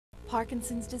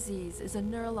Parkinson's disease is a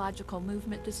neurological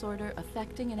movement disorder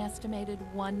affecting an estimated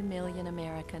 1 million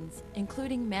Americans,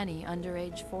 including many under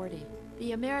age 40.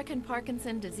 The American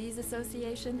Parkinson Disease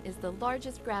Association is the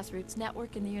largest grassroots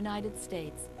network in the United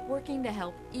States, working to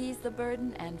help ease the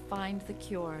burden and find the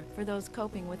cure for those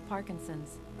coping with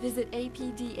Parkinson's. Visit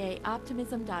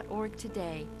apdaoptimism.org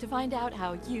today to find out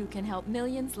how you can help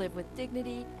millions live with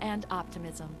dignity and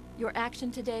optimism. Your action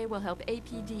today will help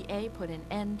APDA put an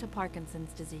end to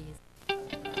Parkinson's disease.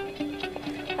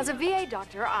 As a VA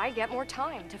doctor, I get more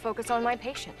time to focus on my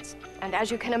patients. And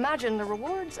as you can imagine, the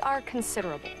rewards are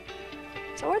considerable.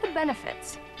 So are the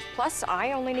benefits. Plus,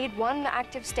 I only need one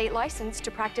active state license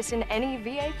to practice in any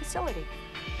VA facility.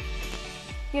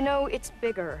 You know, it's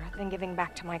bigger than giving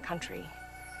back to my country.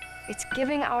 It's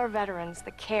giving our veterans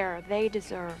the care they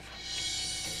deserve.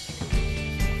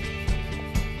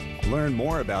 Learn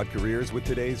more about careers with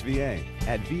today's VA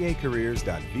at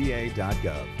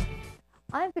vacareers.va.gov.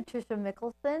 I'm Patricia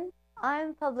Mickelson.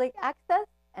 I'm Public Access,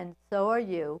 and so are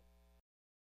you.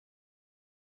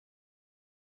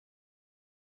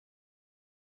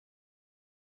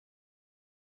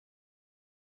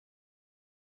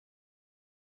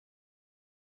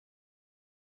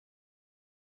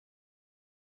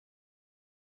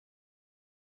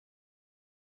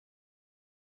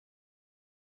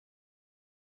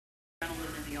 Gentlemen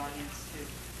in the audience too.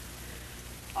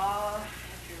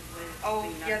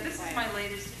 This is my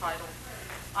latest title.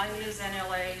 I'm Ms.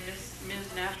 NLA,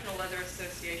 Ms. National Leather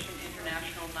Association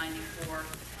International 94.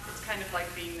 It's kind of like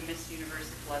being the Miss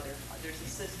Universe of Leather. There's a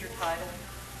sister title.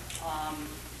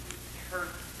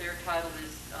 Their title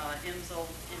is IMSL,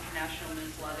 International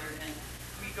Ms. Leather, and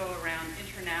we go around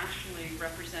internationally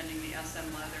representing the SM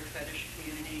Leather fetish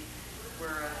community.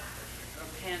 We're a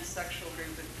pansexual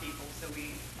group of people, so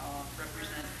we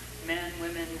represent men,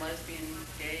 women, lesbian,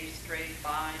 gay, straight,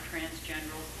 bi,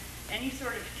 transgenders, any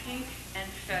sort of kink and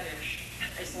fetish,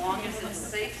 as long as it's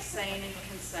safe, sane, and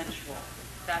consensual.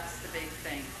 That's the big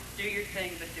thing. Do your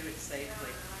thing, but do it safely.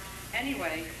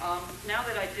 Anyway, now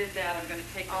that I did that, I'm going to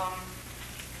take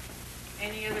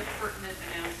any other pertinent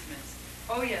announcements.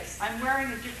 Oh yes, I'm wearing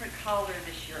a different collar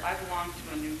this year. I belong to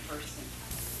a new person.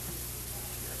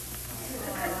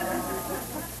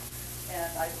 And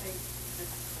I think this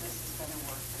is going to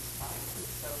work this time.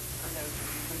 So for those of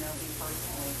you who know me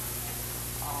personally,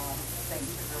 things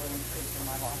have really improved in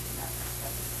my life in that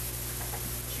respect.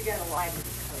 She got a lively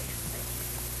coach.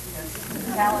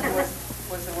 Talent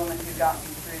was the woman who got me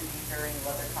through the varying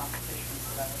leather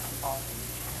competitions that I was involved in.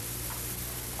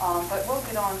 But we'll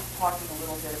get on to talking a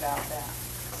little bit about that.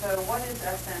 So what is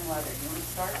SM Leather? You want to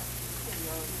start?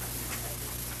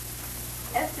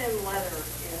 SM Leather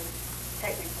is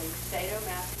technically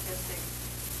sadomasochistic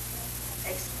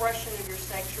expression of your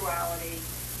sexuality,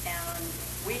 and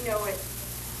we know it,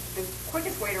 the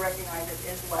quickest way to recognize it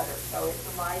is leather, so it's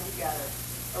allied together.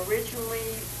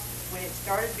 Originally, when it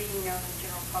started being known to the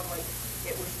general public,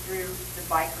 it was through the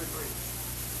biker groups.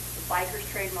 The bikers'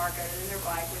 trademark other than their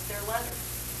bike was their leather.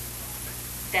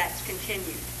 That's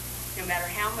continued. No matter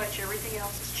how much everything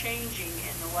else is changing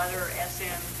in the leather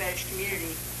SM fetish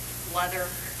community, leather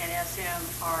and SM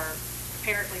are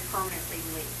apparently permanently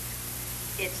linked.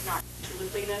 It's not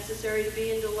absolutely necessary to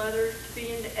be into leather to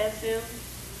be into SM.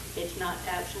 It's not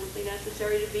absolutely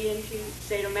necessary to be into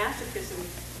sadomasochism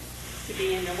to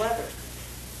be into leather.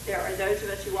 There are those of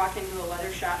us who walk into a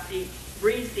leather shop deep,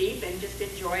 breathe deep, and just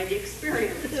enjoy the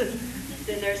experience.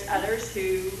 Then there's others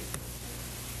who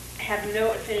have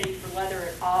no affinity for leather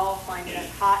at all, find it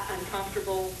hot,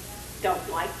 uncomfortable, don't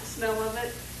like the smell of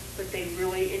it, but they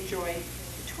really enjoy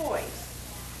the toys.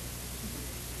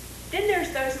 Then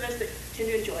there's those of us that tend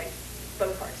to enjoy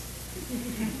both parts.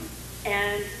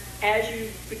 And as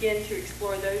you begin to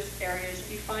explore those areas,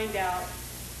 you find out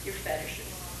your fetishes.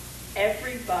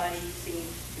 Everybody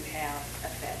seems to have a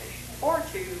fetish, or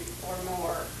two, or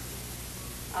more.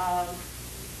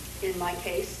 In my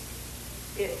case,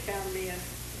 it found me a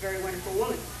very wonderful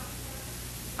woman.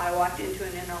 I walked into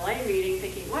an NLA meeting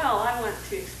thinking, well, I want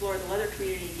to explore the leather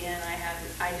community again.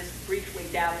 I just briefly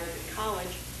dabbled in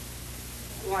college.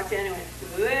 Walked in and went,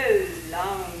 whoa,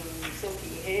 long,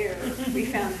 silky hair. We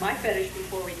found my fetish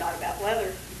before we thought about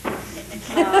leather.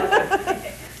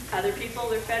 Other people,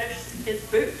 their fetish is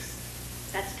boobs.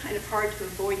 That's kind of hard to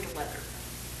avoid the leather.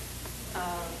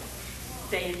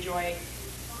 They enjoy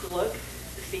the look,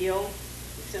 the feel,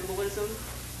 the symbolism.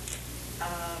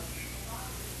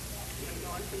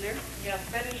 On from there? Yeah,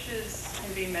 fetishes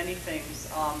can be many things.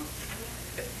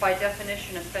 By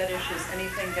definition, a fetish is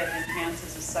anything that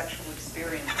enhances a sexual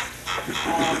experience.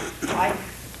 I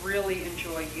really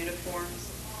enjoy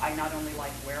uniforms. I not only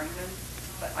like wearing them,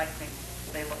 but I think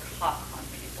They look hot on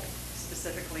people.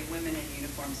 Specifically, women in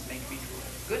uniforms make me drool.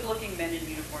 Good-looking men in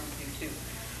uniforms do too.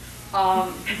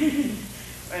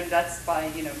 And that's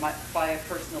by, by a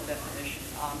personal definition.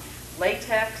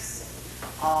 Latex,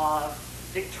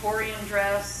 Victorian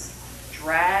dress,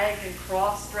 drag and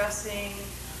cross-dressing,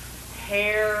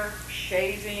 hair,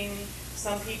 shaving.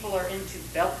 Some people are into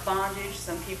belt bondage.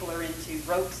 Some people are into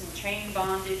ropes and chain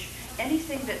bondage.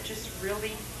 Anything that just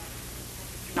really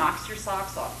knocks your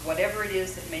socks off. Whatever it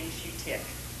is that makes you tick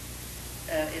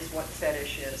is what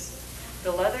fetish is.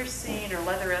 The leather scene or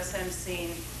leather SM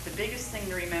scene, the biggest thing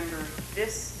to remember,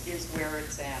 this is where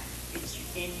it's at. It's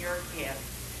in your head.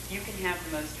 You can have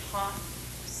the most hot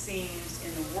scenes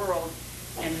in the world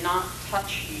and not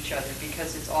touch each other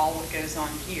because it's all what goes on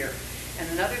here. And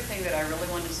another thing that I really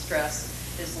want to stress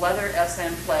is leather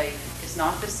SM play is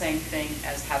not the same thing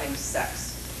as having sex.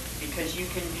 Because you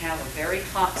can have a very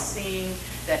hot scene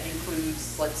that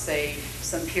includes, let's say,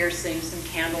 some piercing, some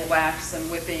candle wax, some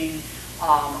whipping,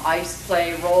 ice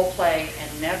play, role play,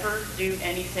 and never do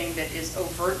anything that is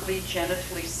overtly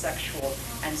genitally sexual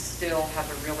and still have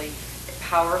a really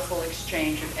powerful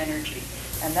exchange of energy.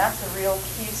 And that's a real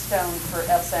keystone for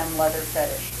SM leather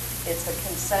fetish. It's a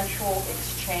consensual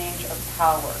exchange of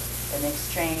power, an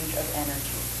exchange of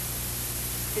energy.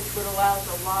 It's what allows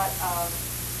a lot of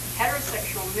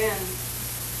heterosexual men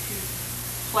to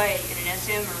play in an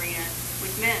SM arena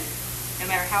with men, no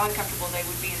matter how uncomfortable they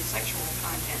would be in the sexual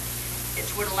content.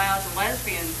 It's what allows a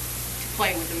lesbian to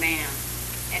play with a man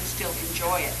and still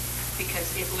enjoy it, because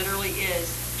it literally is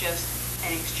just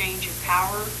an exchange of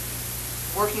power,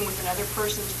 working with another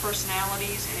person's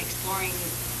personalities and exploring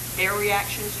their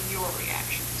reactions and your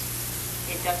reactions.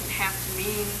 It doesn't have to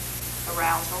mean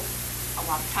arousal. A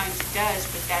lot of times it does,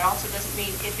 but that also doesn't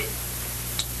mean if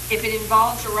it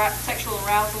involves sexual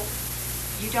arousal,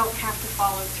 you don't have to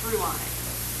follow through on it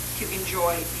to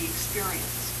enjoy the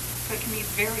experience. So it can be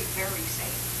very, very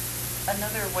safe.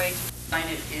 Another way to define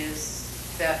it is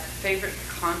that favorite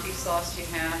Conti sauce you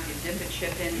have, you dip a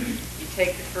chip in, you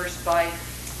take the first bite,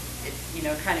 it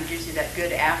kind of gives you that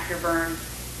good afterburn.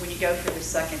 When you go for the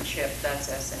second chip, that's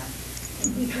SM.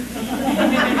 She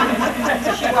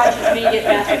watches me get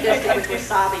masochistic with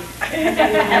wasabi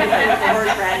and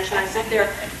horseradish, and I sit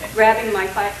there grabbing my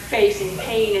face in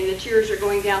pain, and the tears are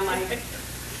going down my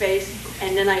face,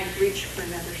 and then I reach for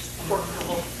another pork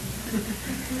roll.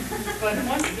 But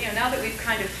now that we've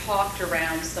kind of talked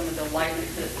around some of the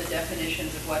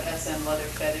definitions of what SM leather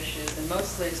fetish is, and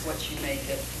mostly it's what you make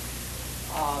it,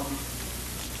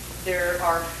 there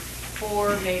are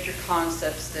 4 major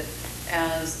concepts that,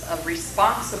 as a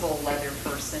responsible leather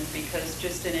person, because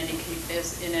just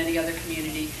as in any other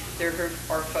community, there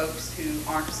are folks who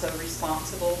aren't so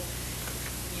responsible,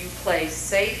 you play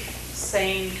safe,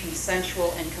 sane,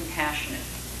 consensual, and compassionate.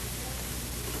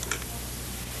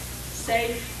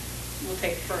 Safe, we'll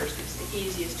take first. It's the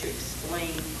easiest to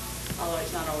explain, although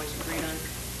it's not always agreed on.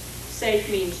 Safe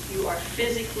means you are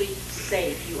physically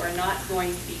safe. You are not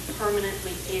going to be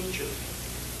permanently injured.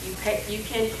 You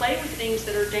can play with things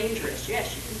that are dangerous.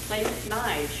 Yes, you can play with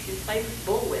knives. You can play with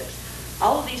bullwhips.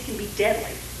 All of these can be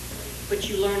deadly, but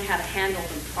you learn how to handle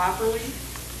them properly,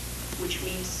 which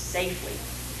means safely,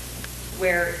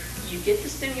 where you get the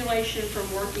stimulation from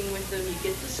working with them, you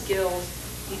get the skills,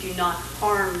 you do not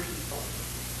harm people.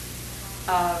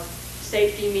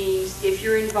 Safety means if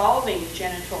you're involving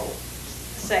genital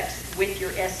sex with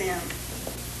your SM,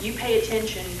 you pay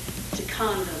attention to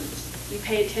condoms. You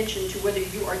pay attention to whether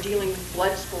you are dealing with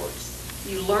blood sports.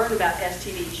 You learn about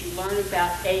STDs. You learn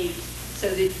about AIDS, so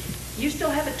that you still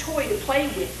have a toy to play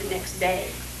with the next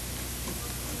day.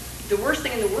 The worst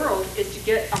thing in the world is to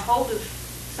get a hold of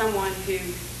someone who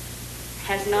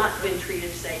has not been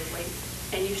treated safely,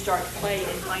 and you start to play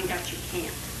and find out you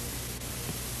can't.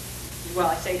 Well,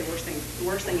 I say the worst thing. The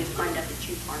worst thing is to find out that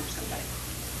you've harmed somebody.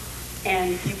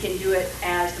 And you can do it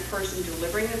as the person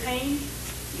delivering the pain.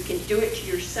 You can do it to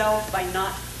yourself by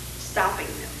not stopping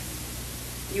them.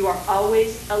 You are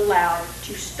always allowed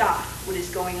to stop what is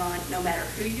going on, no matter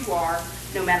who you are,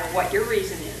 no matter what your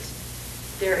reason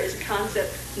is. There is a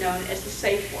concept known as the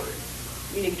safe word.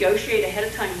 You negotiate ahead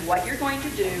of time what you're going to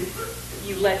do.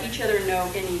 You let each other know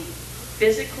any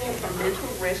physical or mental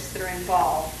risks that are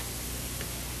involved,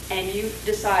 and you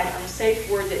decide on a safe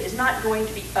word that is not going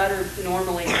to be uttered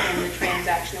normally in the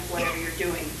transaction of whatever you're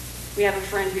doing. We have a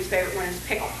friend whose favorite one is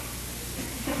pickle.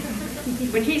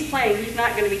 When he's playing, he's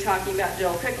not going to be talking about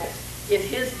dill pickles. If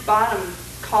his bottom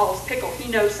calls pickle,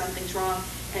 he knows something's wrong,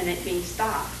 and it means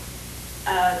stop.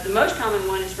 The most common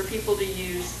one is for people to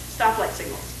use stoplight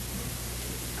signals.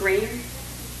 Green,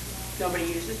 nobody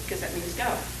uses because that means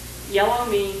go. Yellow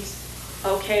means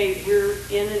okay, we're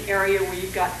in an area where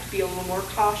you've got to be a little more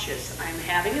cautious. I'm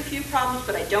having a few problems,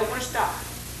 but I don't want to stop.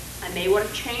 I may want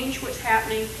to change what's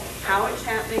happening, how it's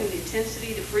happening, the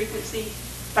intensity, the frequency,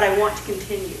 but I want to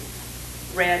continue.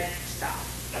 Red, stop.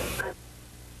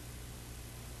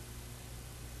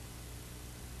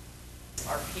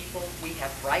 Are people, we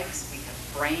have rights, we have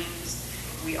brains,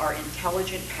 we are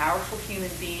intelligent, powerful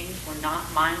human beings. We're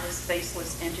not mindless,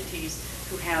 faceless entities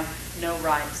who have no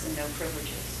rights and no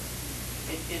privileges.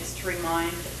 It's to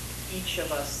remind each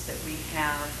of us that we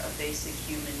have a basic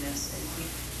humanness and we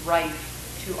right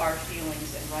to our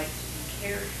feelings and right to be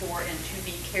cared for and to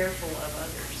be careful of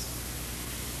others.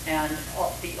 And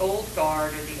the old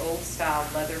guard or the old style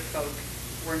leather folk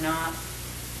were not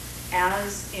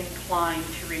as inclined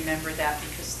to remember that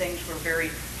because things were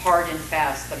very hard and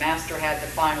fast. The master had the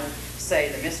final say,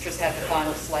 the mistress had the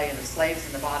final say, and the slaves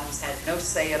and the bottoms had no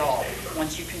say at all.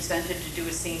 Once you consented to do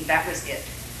a scene, that was it.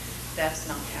 That's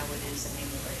not how it is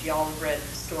anymore. If y'all have read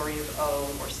the story of O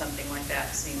or something like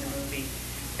that, seen the movie,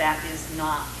 that is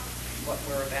not what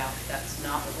we're about. That's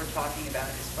not what we're talking about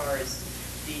as far as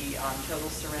the total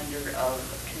surrender of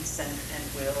consent and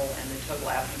will and the total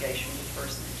abnegation of the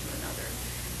person to another.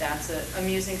 That's an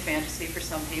amusing fantasy for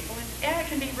some people, and yeah, it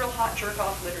can be real hot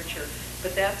jerk-off literature,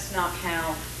 but that's not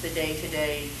how the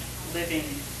day-to-day living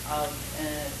of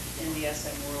in the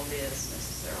SM world is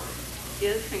necessarily.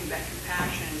 The other thing about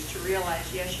compassion is to realize,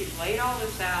 yes, you've laid all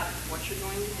this out, what you're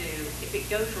going to do. If it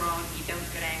goes wrong, you don't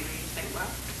get angry. You say, well,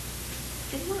 it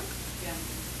didn't work. Yeah.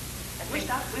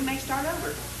 We may start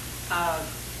over.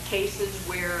 Cases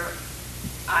where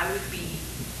I would be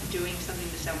doing something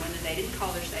to someone and they didn't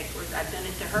call their safe words. I've done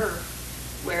it to her,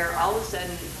 where all of a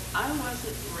sudden I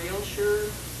wasn't real sure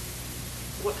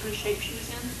what kind of shape she was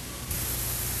in,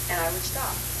 and I would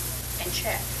stop and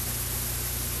check.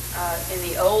 In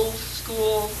the old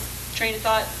school train of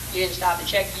thought, you didn't stop and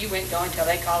check. You went go until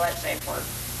they call that safe word,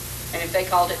 and if they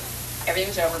called it,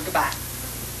 everything was over. Goodbye.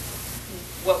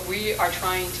 What we are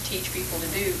trying to teach people to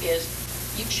do is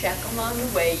you check along the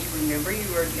way. You remember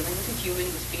you are dealing with a human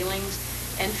with feelings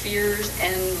and fears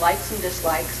and likes and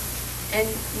dislikes, and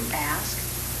you ask,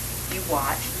 you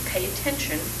watch, you pay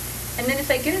attention, and then if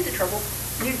they get into trouble,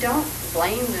 you don't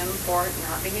blame them for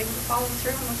not being able to follow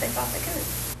through on what they thought they could.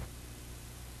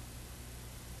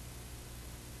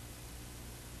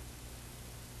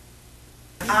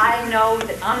 I know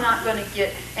that I'm not going to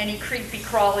get any creepy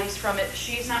crawlies from it.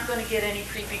 She's not going to get any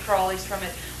creepy crawlies from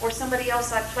it. Or somebody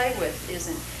else I play with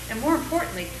isn't. And more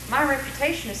importantly, my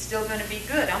reputation is still going to be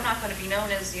good. I'm not going to be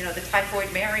known as, you know, the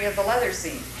Typhoid Mary of the leather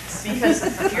scene. Because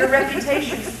your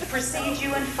reputation precedes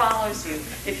you and follows you.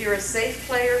 If you're a safe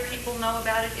player, people know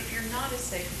about it. If you're not a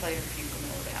safe player, people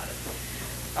know about it.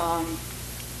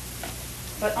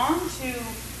 But on to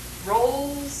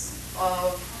roles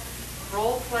of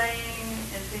role-playing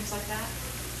and things like that?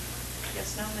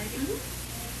 Yes, no, maybe?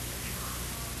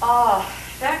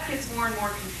 That gets more and more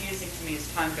confusing to me as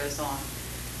time goes on.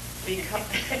 Because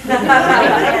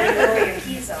where your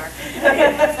keys are.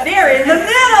 they're in the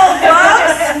middle,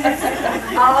 folks!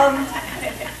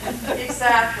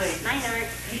 Exactly. I know.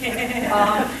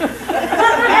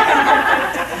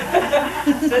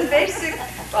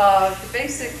 The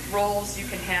basic roles you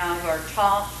can have are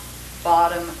top,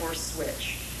 bottom, or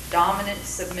switch. Dominant,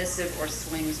 submissive, or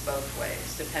swings both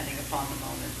ways, depending upon the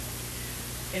moment.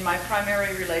 In my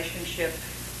primary relationship,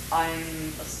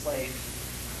 I'm a slave.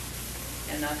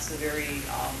 And that's a very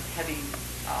heavy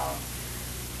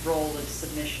role of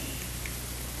submission.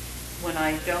 When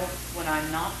I'm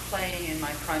not playing in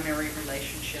my primary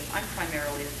relationship, I'm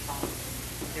primarily a top.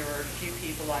 There are a few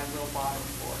people I will bottom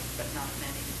for, but not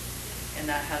many. And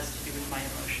that has to do with my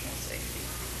emotional safety.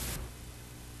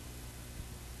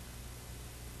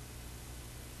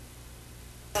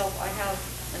 So I have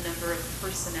a number of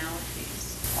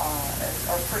personalities,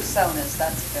 or personas,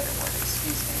 that's a better word,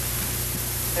 excuse me.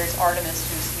 There's Artemis,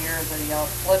 who's here, the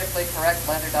politically correct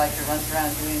leather dyke who runs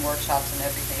around doing workshops and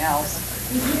everything else.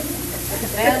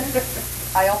 Then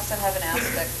I also have an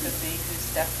aspect of me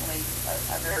who's definitely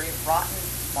a very rotten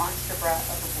monster brat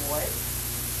of a boy.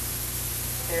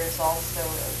 There's also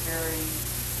a very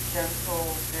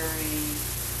gentle, very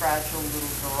fragile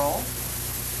little girl.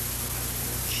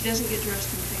 She doesn't get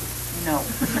dressed in pink. No.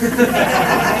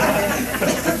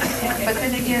 But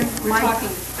then again, We're talking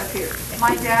up here.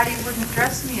 my daddy wouldn't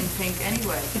dress me in pink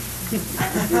anyway.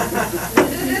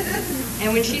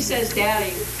 And when she says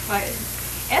daddy,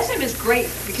 SM is great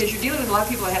because you're dealing with a lot of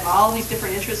people that have all these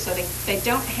different interests, so they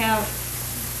don't have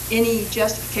any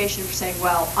justification for saying,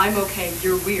 well, I'm okay,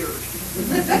 you're weird.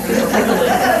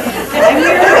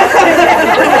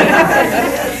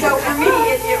 So for me,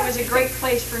 it was a great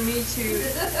place for me to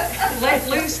let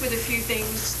loose with a few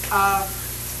things.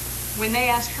 When they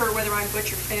ask her whether I'm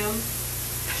butch or femme,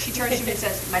 she turns to me and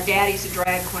says, "My daddy's a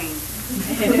drag queen."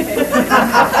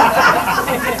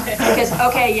 Because,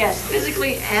 okay, yes,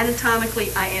 physically,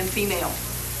 anatomically, I am female.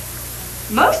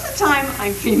 Most of the time,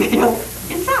 I'm female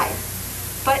inside.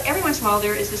 But every once in a while,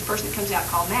 there is this person that comes out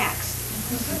called Max.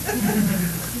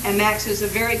 And Max is a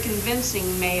very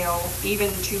convincing male,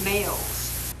 even to males.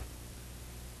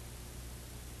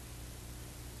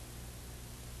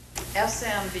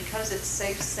 SM, because it's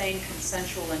safe, sane,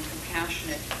 consensual, and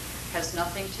compassionate, has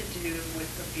nothing to do with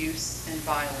abuse and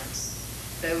violence.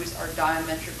 Those are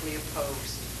diametrically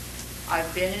opposed.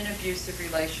 I've been in abusive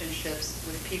relationships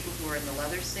with people who are in the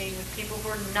leather scene, with people who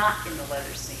are not in the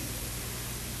leather scene.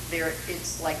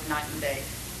 It's like night and day.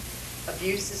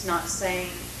 Abuse is not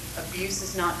sane. Abuse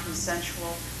is not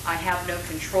consensual. I have no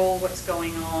control what's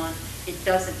going on. It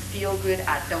doesn't feel good.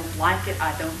 I don't like it.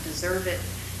 I don't deserve it.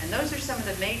 And those are some of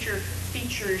the major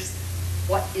features.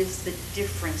 What is the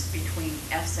difference between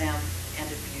SM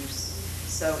and abuse?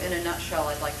 So in a nutshell,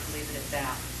 I'd like to leave it at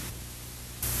that.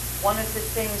 One of the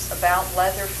things about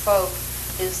leather folk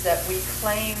is that we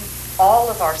claim all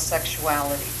of our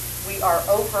sexuality. We are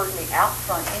overtly out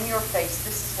front, in your face,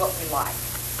 this is what we like.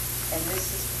 And this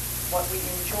is what we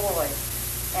enjoy.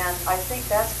 And I think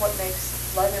that's what makes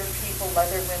leather people,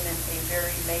 leather women, a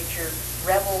very major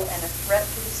rebel and a threat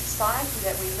to the society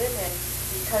that we live in,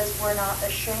 because we're not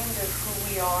ashamed of who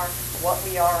we are, what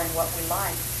we are, and what we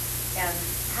like. And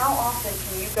how often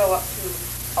can you go up to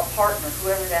a partner,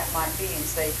 whoever that might be, and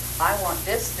say, I want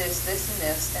this, this, this, and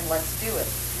this, and let's do it.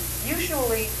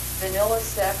 Usually, vanilla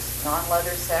sex,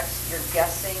 non-leather sex, you're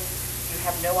guessing, you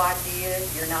have no idea,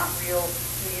 you're not real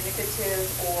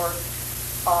communicative, or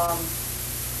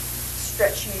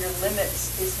stretching your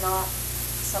limits is not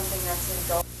something that's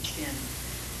indulged in.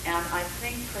 And I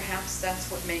think perhaps that's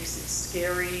what makes it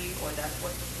scary, or that's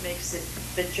what makes it,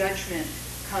 the judgment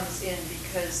comes in,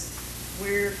 because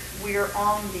we're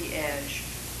on the edge.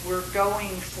 We're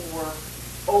going for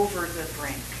over the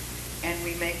brink, and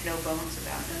we make no bones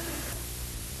about it.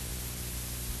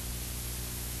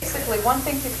 Basically, one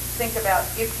thing to think about,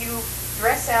 if you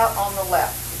dress out on the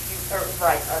left,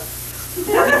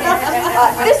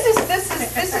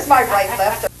 this is my right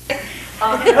left.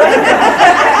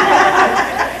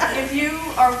 If you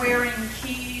are wearing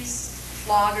keys,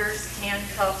 floggers,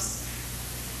 handcuffs,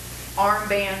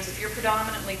 armbands, if you're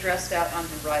predominantly dressed out on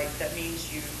the right, that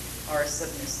means you are a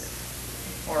submissive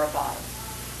or a bottom.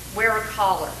 Wear a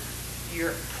collar,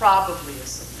 you're probably a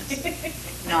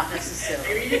submissive, not necessarily.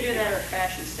 You're either doing that or a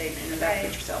fashion statement, and that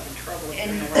gets yourself in trouble.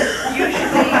 And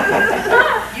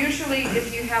usually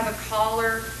if you have a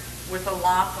collar with a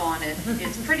lock on it,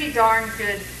 it's pretty darn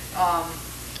good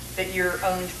that you're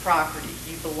owned property.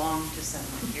 You belong to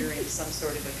someone. You're in some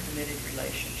sort of a committed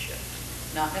relationship.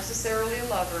 Not necessarily a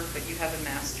lover, but you have a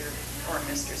master or a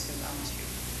mistress who owns you.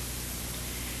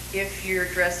 If you're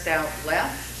dressed out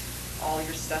left, all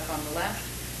your stuff on the left,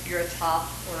 you're a top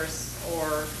or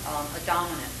a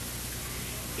dominant.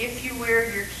 If you wear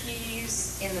your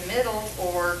keys in the middle,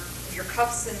 or your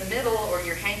cuffs in the middle, or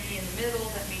your hanky in the middle,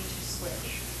 that means you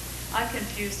switch. I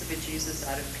confuse the bejesus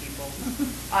out of people.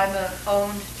 I'm a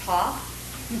owned top.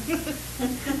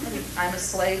 I'm a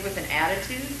slave with an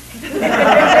attitude.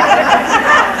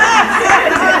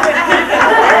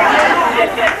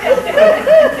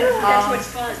 That's what's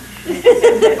fun.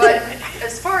 But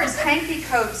as far as hanky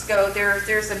coats go,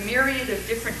 there's a myriad of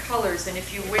different colors, and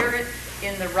if you wear it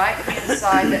in the right-hand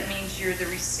side, that means you're the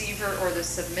receiver or the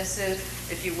submissive.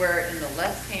 If you wear it in the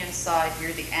left-hand side,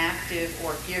 you're the active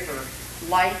or giver.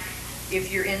 Like, if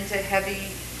you're into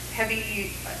heavy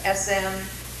SM,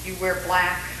 you wear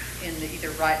black in the either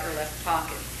right or left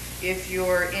pocket. If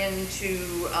you're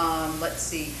into, let's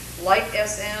see, light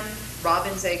SM,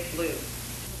 robin's egg blue.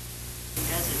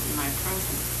 Does it in my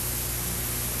presence.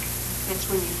 That's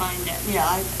when you find out. Yeah,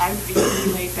 I would be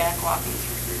really laid back walking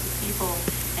through a group of people,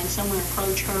 and someone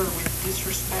approach her with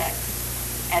disrespect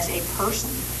as a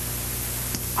person.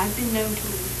 I've been known to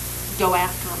go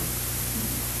after them,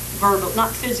 not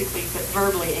physically, but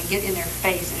verbally, and get in their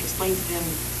face and explain to them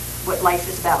what life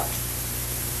is about.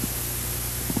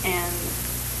 And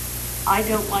I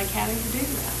don't like having to do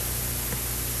that.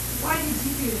 Why did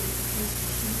you do it?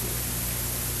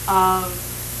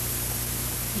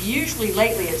 Usually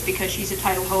lately it's because she's a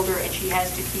title holder and she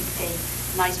has to keep a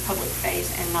nice public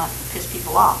face and not piss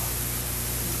people off.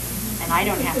 And I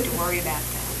don't have to worry about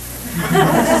that.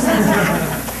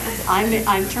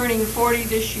 I'm turning 40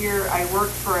 this year. I work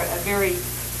for a very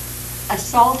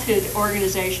assaulted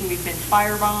organization. We've been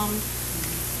firebombed.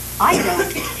 I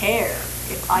don't care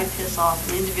if I piss off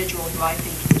an individual who I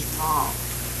think is wrong,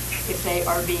 if they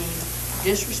are being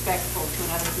disrespectful to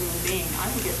another human being, I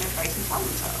will get in their face and tell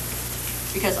them so.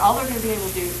 Because all they're going to be able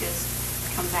to do is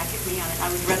come back at me on it.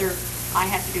 I would rather I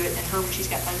have to do it than her when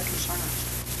she's got other concerns.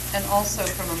 And also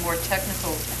from a more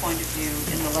technical point of view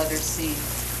in the leather scene,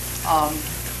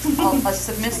 a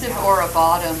submissive or a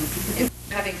bottom, if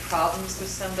you're having problems with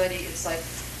somebody, it's like,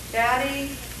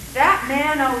 Daddy, that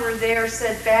man over there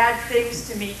said bad things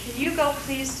to me. Can you go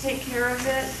please take care of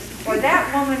it? Or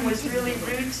that woman was really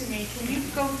rude to me. Can you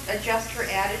go adjust her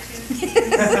attitude?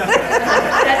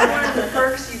 That's one of the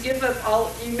perks. You give up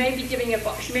all. You may be giving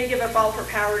up. She may give up all her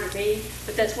power to me,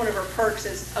 but that's one of her perks.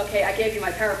 Is okay. I gave you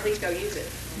my power. Please go use it.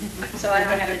 So I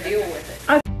don't have to deal with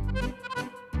it.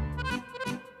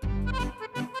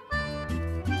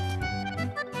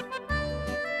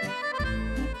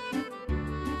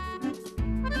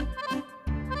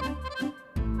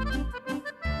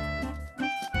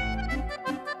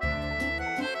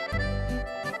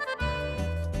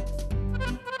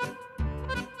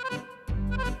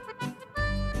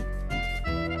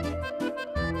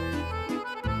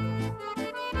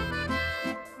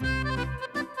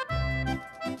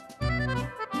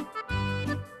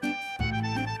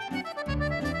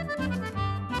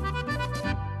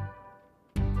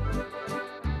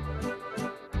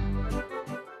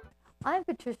 I'm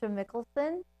Patricia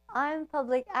Mickelson. I'm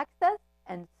Public Access,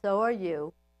 and so are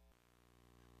you.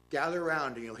 Gather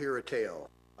round and you'll hear a tale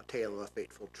of a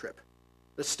fateful trip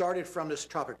that started from this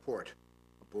tropic port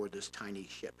aboard this tiny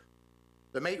ship.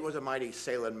 The mate was a mighty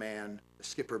sailing man, the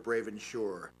skipper brave and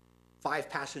sure. 5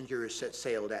 passengers set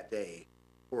sail that day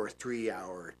for a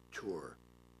 3-hour tour.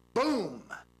 Boom!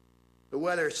 The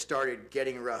weather started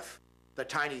getting rough. The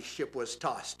tiny ship was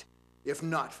tossed. If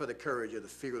not for the courage of the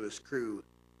fearless crew,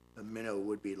 the minnow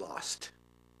would be lost.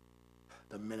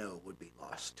 The minnow would be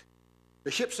lost.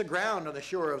 The ship's aground on the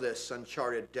shore of this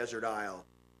uncharted desert isle,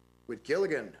 with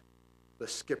Gilligan, the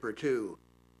skipper too,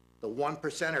 the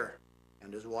 1%er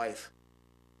and his wife,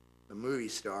 the movie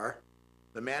star,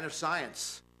 the man of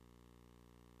science,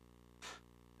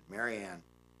 Marianne,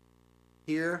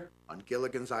 here on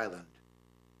Gilligan's Island.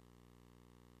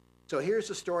 So here's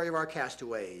the story of our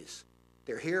castaways.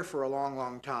 They're here for a long,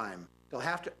 long time. They'll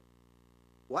have to...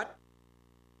 What?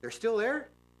 They're still there?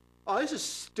 Oh, this is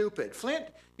stupid. Flint,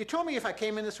 you told me if I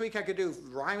came in this week I could do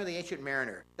Rhyme of the Ancient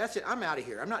Mariner. That's it. I'm out of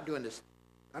here. I'm not doing this.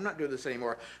 I'm not doing this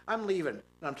anymore. I'm leaving, and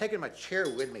I'm taking my chair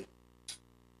with me.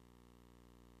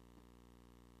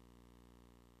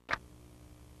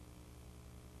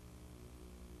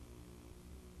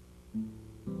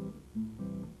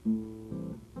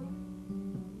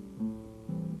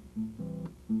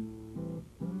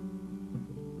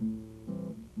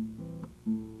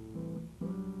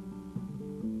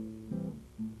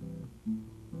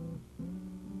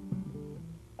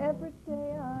 Every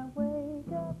day I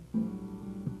wake up,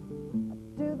 I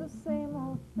do the same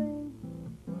old thing.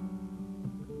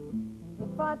 And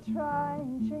if I try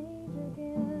and change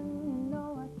again, you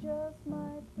know I just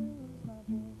might lose my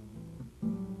dream.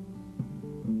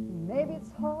 Maybe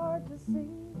it's hard to see,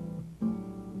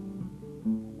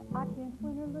 and I can't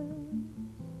win or lose.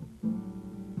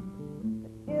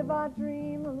 But if I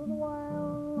dream a little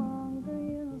while longer,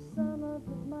 you know some of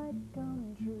it might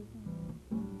come true.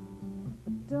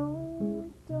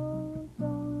 Don't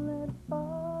let it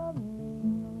bother me,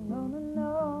 no, no, no,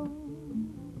 no.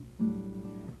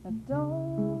 Now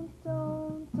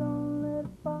don't let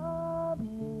it bother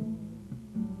me,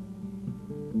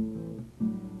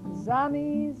 'cause I'm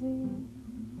easy,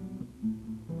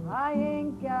 I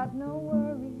ain't got no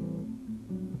worry.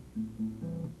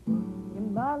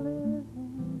 In my living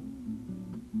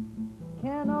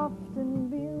can often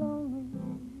be lonely.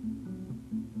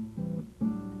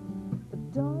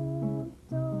 Don't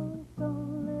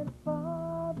let it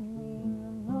bother me,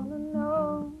 no, no,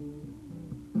 no.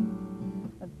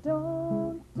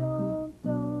 Don't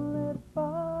let it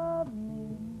bother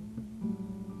me.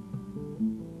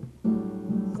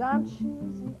 'Cause I'm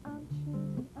choosy, I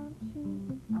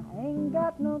ain't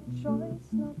got no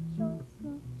choice, no choice,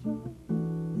 no choice.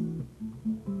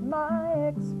 My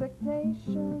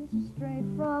expectations are straight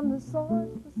from the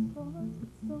source, the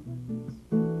source.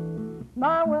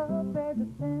 My welfare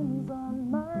depends on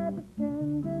my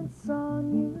dependence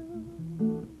on you.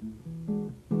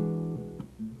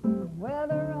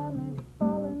 Whether I may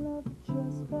fall in love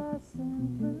just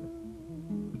passing through.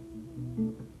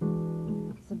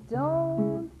 So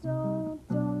don't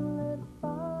let it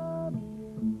bother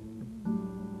you.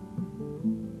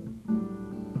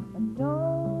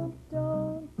 Don't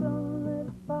let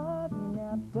it bother you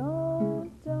now. Don't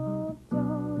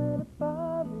let it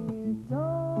bother you.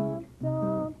 Don't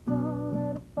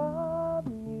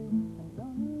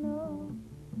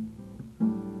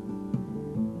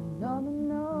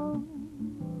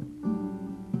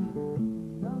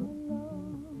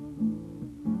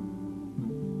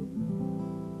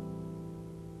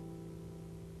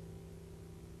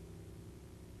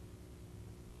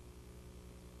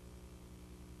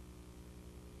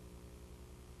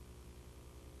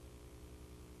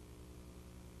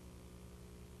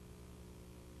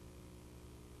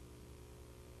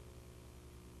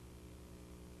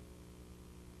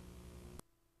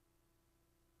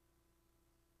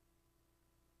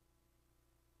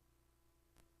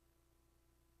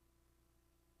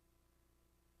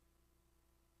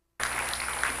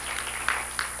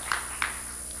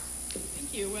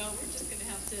Thank you. Well, we're just going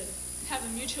to have a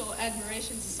mutual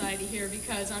admiration society here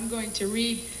because I'm going to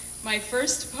read my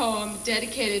first poem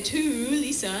dedicated to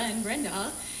Lisa and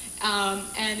Brenda.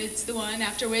 And it's the one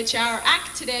after which our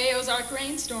act today, Ozark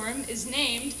Rainstorm, is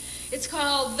named. It's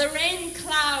called The Rain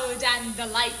Cloud and the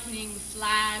Lightning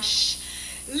Flash.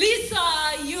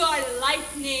 Lisa, you are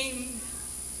lightning.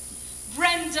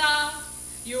 Brenda,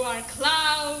 you are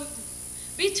cloud.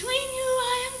 Between you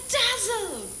I am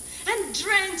dazzled and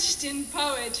drenched in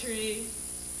poetry.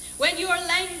 When your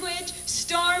language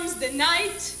storms the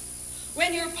night,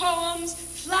 when your poems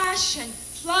flash and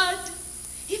flood,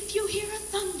 if you hear a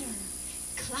thunder,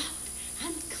 clap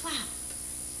and clap.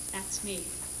 That's me.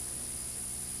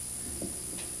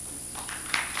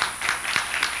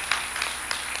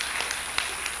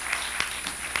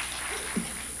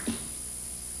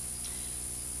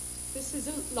 This is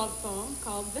a love poem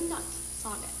called The Nut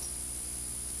Sonnet.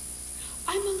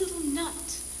 I'm a little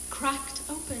nut cracked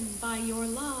open by your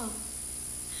love.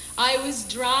 I was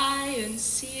dry and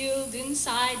sealed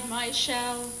inside my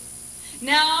shell.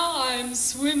 Now I'm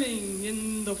swimming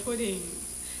in the pudding,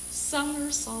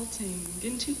 somersaulting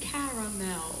into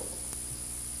caramel.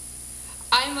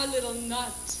 I'm a little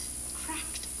nut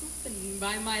cracked open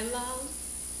by my love.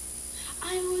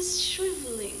 I was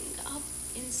shriveling up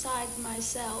inside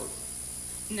myself.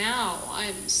 Now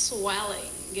I'm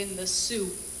swelling in the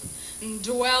soup,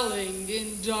 dwelling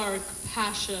in dark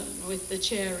passion with the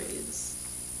cherries.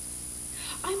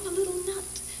 I'm a little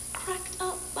nut cracked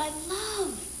up by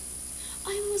love.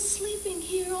 I was sleeping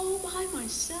here all by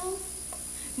myself.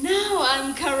 Now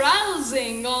I'm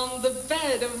carousing on the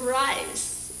bed of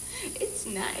rice. It's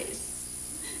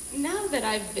nice. Now that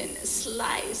I've been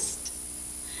sliced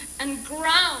and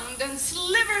ground and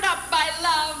slivered up by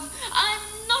love,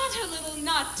 I'm not a little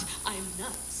nut, I'm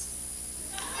nuts.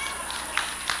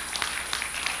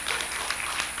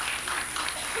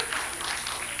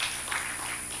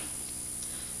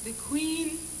 The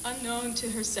Queen Unknown to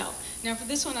Herself. Now for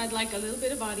this one I'd like a little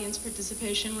bit of audience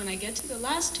participation when I get to the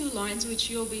last two lines, which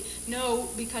you'll know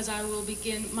because I will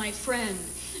begin my friend.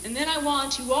 And then I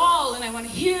want you all, and I want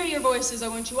to hear your voices, I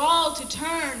want you all to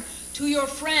turn to your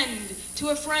friend, to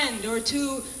a friend, or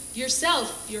to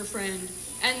yourself, your friend,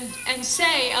 and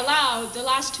say aloud the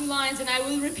last two lines, and I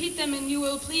will repeat them, and you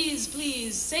will please,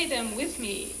 please say them with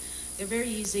me. They're very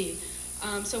easy.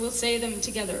 So we'll say them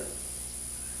together.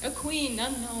 A queen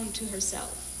unknown to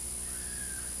herself.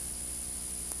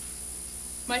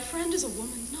 My friend is a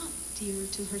woman not dear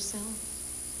to herself.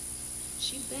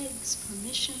 She begs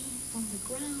permission from the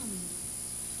ground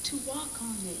to walk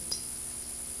on it.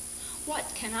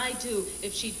 What can I do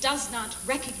if she does not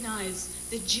recognize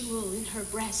the jewel in her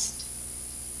breast?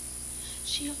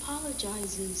 She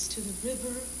apologizes to the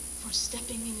river for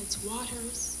stepping in its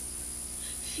waters.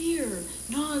 Fear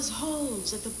gnaws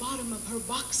holes at the bottom of her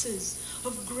boxes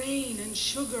of grain and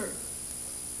sugar.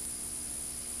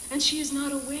 And she is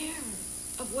not aware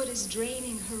of what is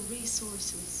draining her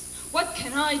resources. What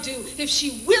can I do if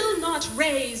she will not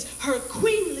raise her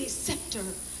queenly scepter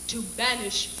to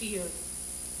banish fear?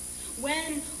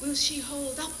 When will she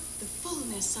hold up the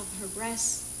fullness of her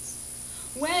breasts?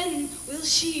 When will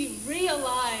she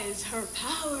realize her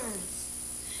powers?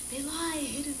 They lie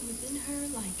hidden within her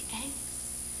like eggs.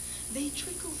 They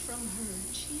trickle from her,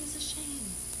 and she is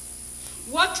ashamed.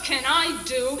 What can I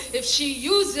do if she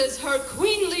uses her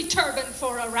queenly turban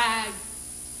for a rag?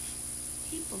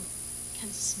 People can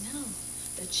smell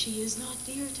that she is not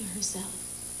dear to herself.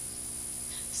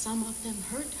 Some of them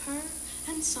hurt her,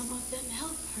 and some of them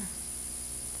help her.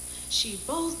 She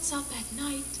bolts up at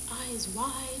night, eyes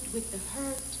wide with the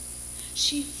hurt.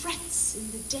 She frets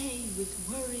in the day with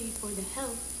worry for the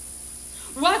health.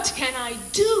 What can I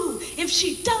do if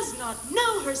she does not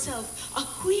know herself a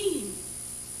queen?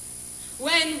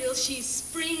 When will she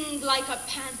spring like a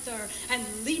panther and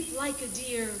leap like a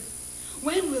deer?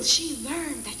 When will she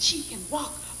learn that she can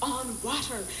walk on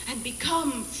water and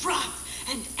become froth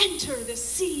and enter the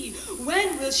sea?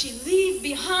 When will she leave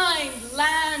behind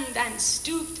land and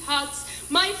stooped huts?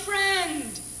 My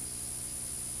friend!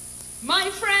 My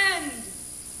friend!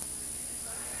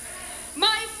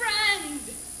 My friend!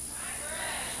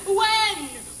 When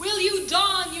will you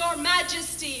don your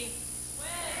majesty? When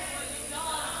will you don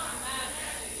your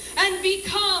majesty? And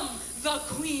become the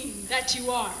queen that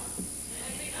you are.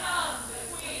 And become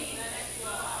the queen that you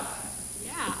are.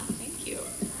 Yeah, thank you.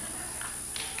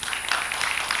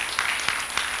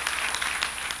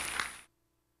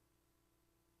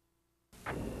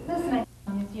 This next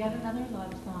song is yet another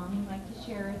love song. We'd like to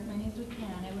share as many as we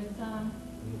can.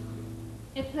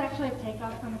 It's actually a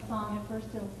takeoff from a song. At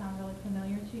first it'll sound really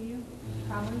familiar to you,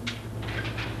 probably,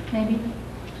 maybe.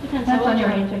 Depends on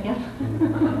your age, I guess.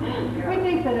 We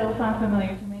think that it'll sound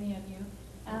familiar to many of you.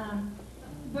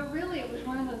 But really, it was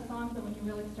one of those songs that when you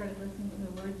really started listening to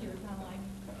the words, you were kind of like,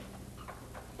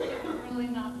 it was really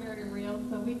not very real.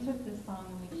 So we took this song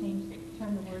and we changed it,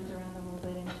 turned the words around a little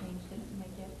bit and changed it to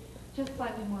make it just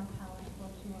slightly more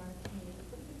palatable to our taste.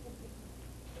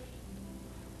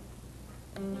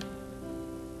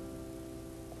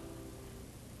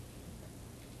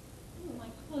 My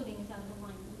clothing is out of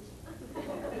alignment.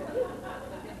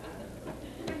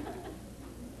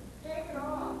 Take it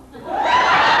off.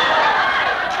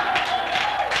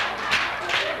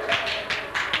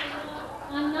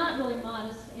 I'm not really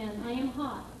modest, and I am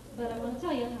hot, but I want to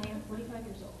tell you, I am 45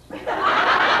 years old.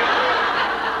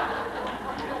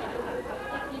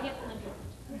 You get the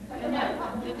And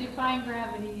that, the defying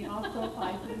gravity also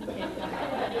applies in the case of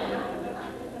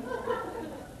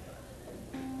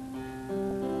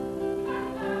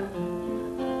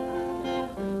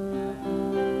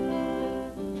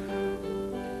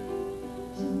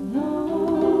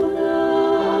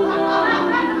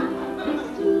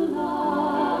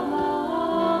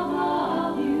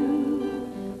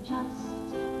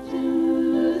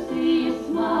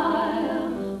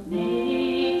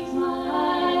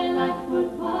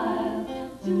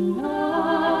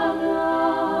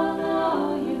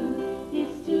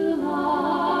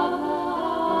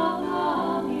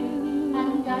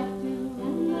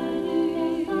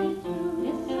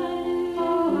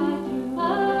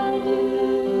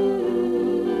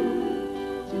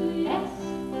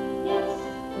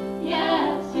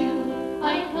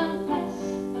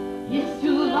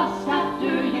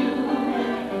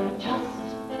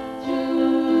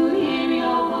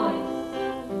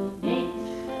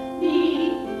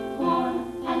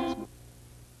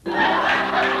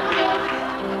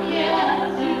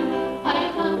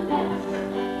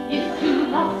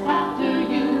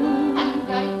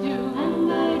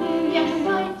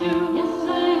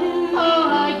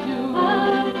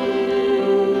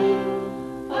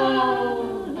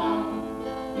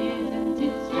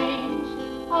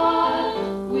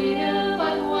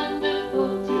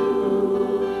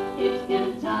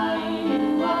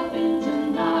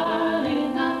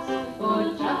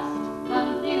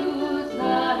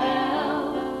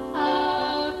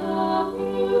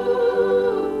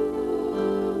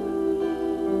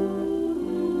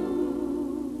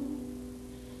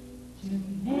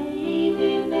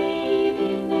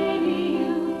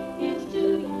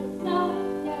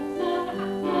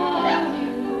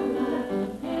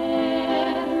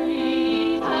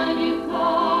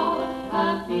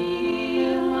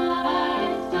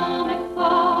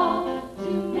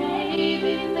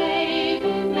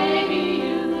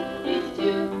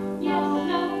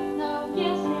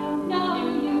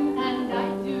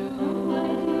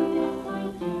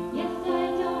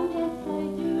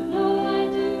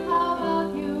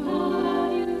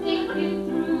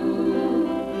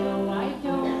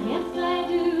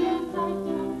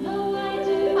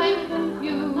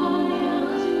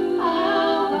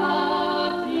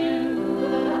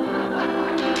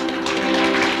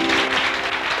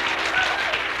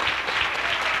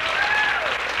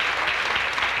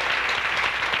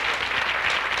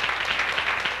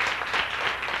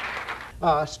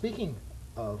Speaking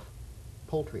of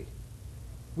poultry,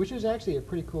 which is actually a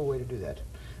pretty cool way to do that.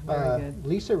 Very good.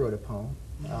 Lisa wrote a poem,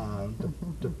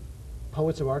 the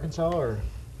Poets of Arkansas, or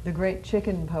The Great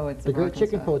Chicken Poets the of Great Arkansas.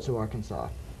 Chicken Poets of Arkansas.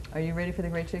 Are you ready for the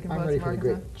Great Chicken I'm Poets ready of for the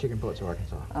Arkansas? Great Chicken Poets of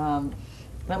Arkansas.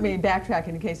 Let me backtrack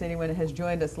in case anyone has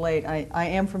joined us late. I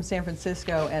am from San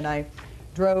Francisco, and I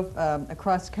drove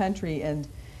across country and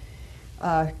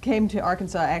came to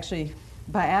Arkansas actually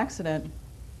by accident.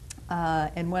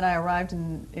 And when I arrived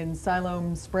in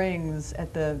Siloam Springs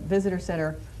at the visitor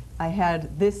center, I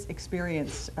had this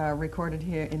experience recorded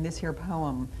here in this here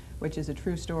poem, which is a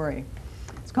true story.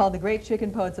 It's called The Great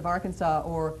Chicken Poets of Arkansas,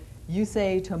 or You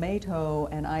Say Tomato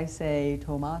and I Say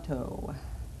Tomato.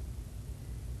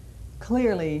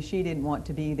 Clearly, she didn't want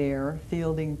to be there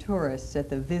fielding tourists at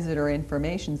the Visitor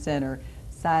Information Center,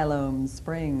 Siloam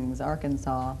Springs,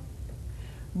 Arkansas.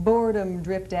 Boredom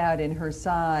dripped out in her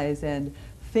sighs and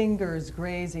fingers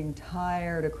grazing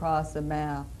tired across a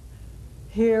map.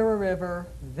 Here a river,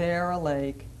 there a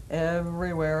lake,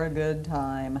 everywhere a good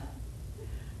time.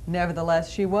 Nevertheless,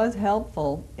 she was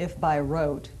helpful, if by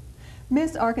rote.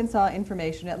 Miss Arkansas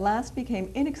Information at last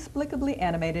became inexplicably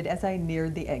animated as I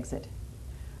neared the exit.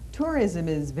 Tourism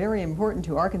is very important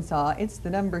to Arkansas. It's the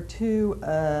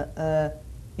 #2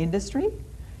 industry?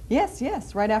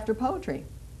 Yes, right after poetry.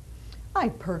 I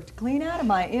perked clean out of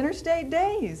my interstate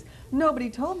days. Nobody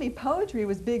told me poetry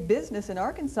was big business in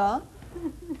Arkansas.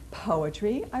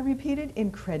 Poetry, I repeated,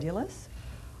 incredulous.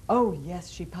 Oh, yes,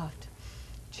 she puffed.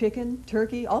 Chicken,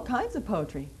 turkey, all kinds of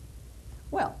poetry.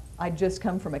 Well, I'd just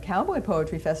come from a cowboy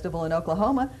poetry festival in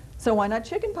Oklahoma, so why not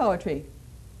chicken poetry?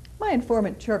 My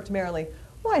informant chirped merrily,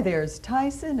 why, there's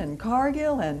Tyson and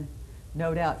Cargill and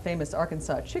no doubt famous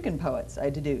Arkansas chicken poets, I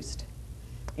deduced.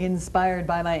 Inspired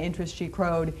by my interest, she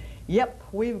crowed, yep,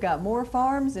 we've got more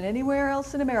farms than anywhere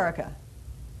else in America.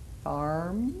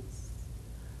 Farms?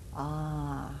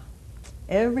 Ah.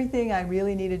 Everything I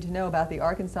really needed to know about the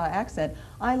Arkansas accent,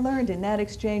 I learned in that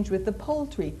exchange with the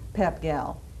poultry pep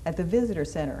gal at the visitor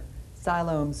center,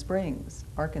 Siloam Springs,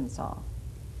 Arkansas.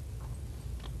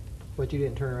 But you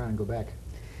didn't turn around and go back?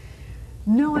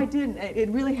 No, I didn't. It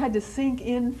really had to sink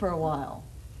in for a while.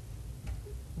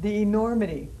 The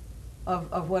enormity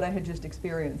of what I had just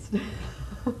experienced.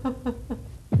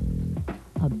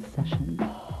 Obsession.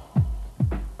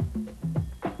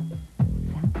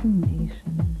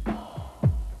 Fascination.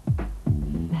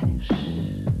 Fetish.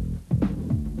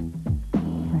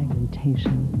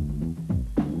 Fragmentation.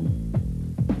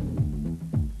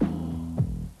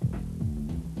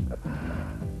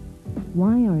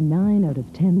 Why are 9 out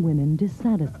of 10 women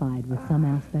dissatisfied with some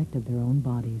aspect of their own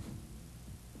bodies?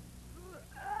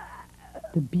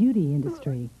 The beauty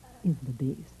industry is the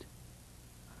beast.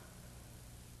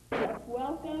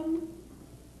 Welcome.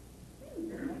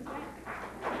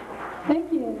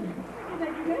 Thank you.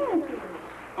 Good.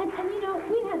 And you know,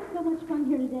 we had so much fun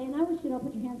here today, and I wish you'd all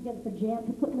put your hands together for Jan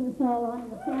for putting this all on,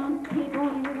 the sound people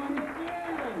and everyone.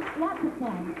 Lots of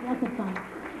fun, lots of fun.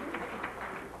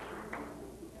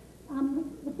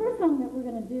 The first song that we're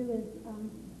going to do is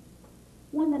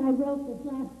one that I wrote this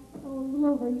last, a little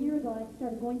over a year ago. I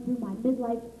started going through my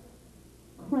midlife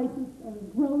crisis or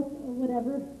growth or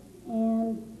whatever,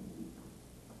 and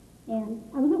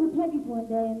I was over Peggy's one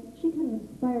day, and she kind of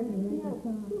inspired me to write this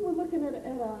song. We were looking at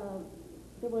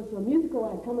there was a musical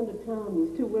act coming to town,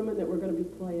 these 2 women that were going to be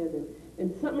playing,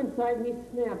 and something inside me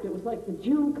snapped. It was like the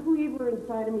June Cleaver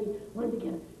inside of me wanted to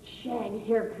get a shag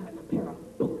haircut and a pair of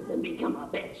boots and become a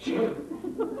bitch.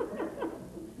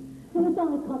 So the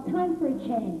song is called Time for a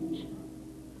Change.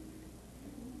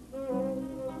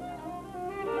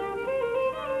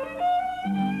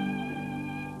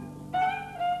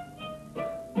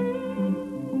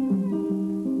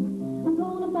 I'm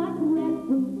gonna buy some red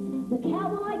boots, the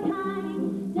cowboy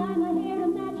kind, dye my hair to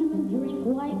match them and drink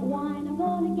white wine. I'm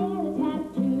gonna get a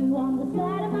tattoo on the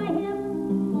side of my hip,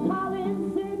 call it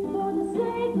sick for the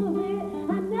sake of it.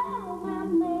 I know my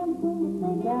man's gonna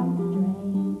think I'm strange.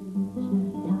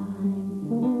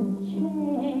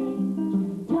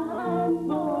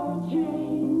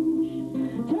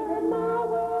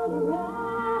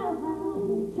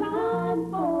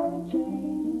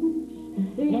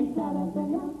 Inside of the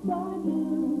outside in.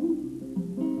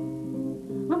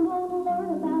 I'm gonna learn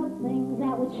about things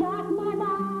that would shock my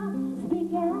mom.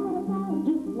 Speak out about them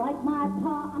just like my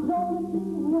pa. I'm gonna do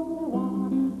what I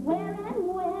want, where and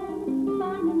when.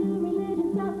 Find a new religion,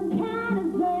 something kind of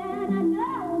zen. I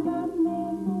know my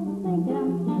man's gonna think I'm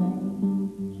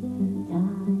strange.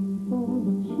 Time for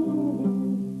a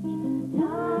change.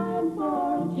 Time for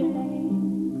a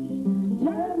change.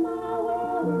 Turn my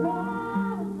world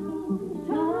around.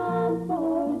 Time for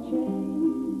a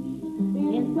change,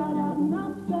 inside out and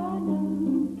upside down.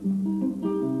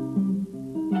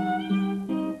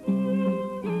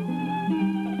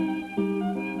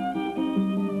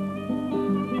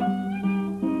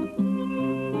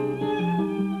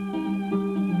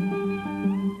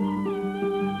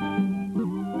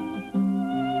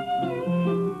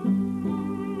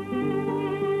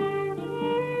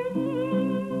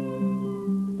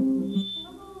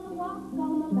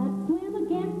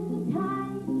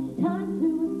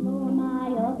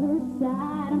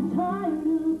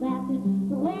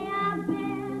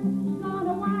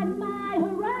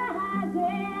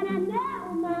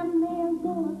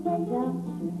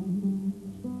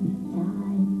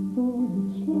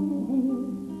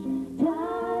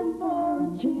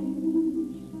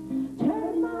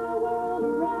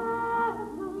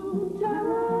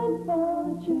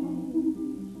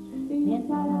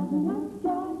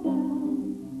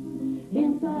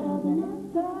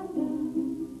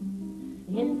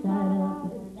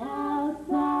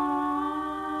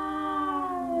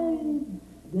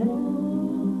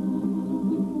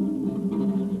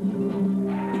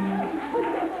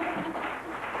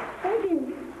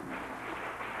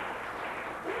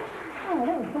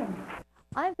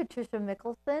 I'm Patricia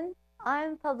Mickelson.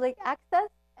 I'm Public Access,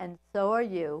 and so are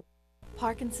you.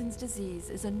 Parkinson's disease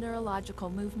is a neurological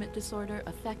movement disorder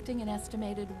affecting an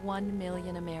estimated 1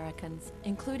 million Americans,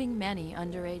 including many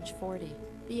under age 40.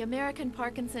 The American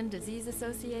Parkinson Disease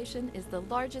Association is the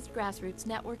largest grassroots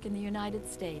network in the United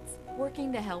States,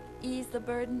 working to help ease the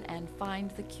burden and find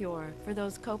the cure for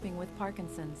those coping with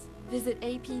Parkinson's. Visit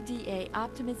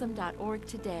apdaoptimism.org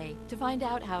today to find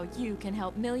out how you can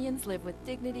help millions live with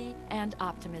dignity and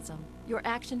optimism. Your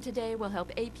action today will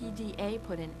help APDA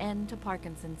put an end to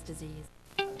Parkinson's disease.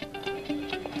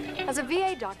 As a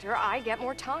VA doctor, I get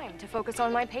more time to focus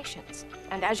on my patients.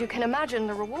 And as you can imagine,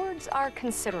 the rewards are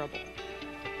considerable.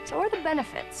 So are the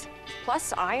benefits.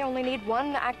 Plus, I only need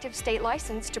one active state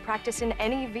license to practice in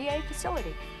any VA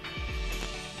facility.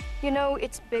 You know,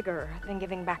 it's bigger than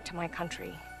giving back to my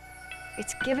country.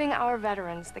 It's giving our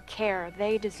veterans the care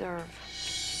they deserve.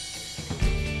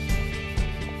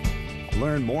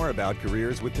 Learn more about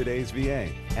careers with today's VA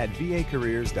at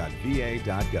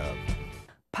vacareers.va.gov.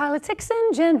 Politics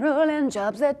in general and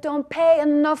jobs that don't pay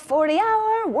enough,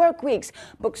 40-hour work weeks,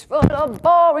 books full of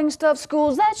boring stuff,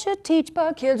 schools that should teach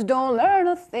but kids don't learn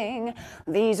a thing.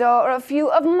 These are a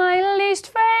few of my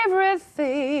least favorite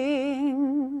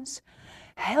things.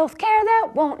 Healthcare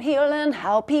that won't heal and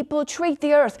how people treat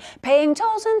the earth, paying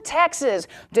tolls and taxes,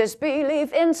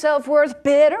 disbelief in self-worth,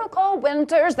 bitter cold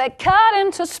winters that cut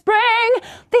into spring.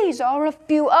 These are a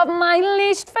few of my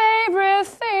least favorite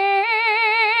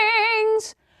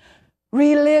things.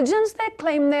 Religions that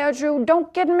claim they're true,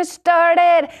 don't get me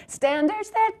started. Standards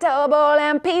that double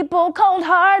and people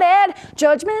cold-hearted.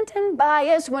 Judgment and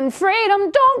bias when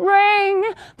freedom don't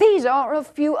ring. These are a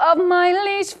few of my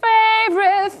least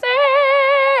favorite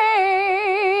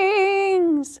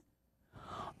things.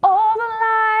 All the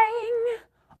lying,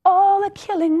 all the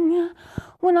killing.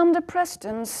 When I'm depressed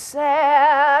and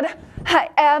sad, I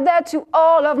add that to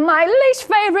all of my least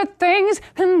favorite things,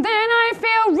 and then I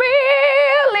feel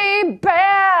really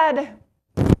bad.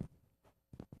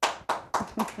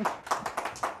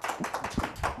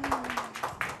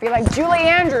 Feel like Julie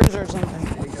Andrews or something.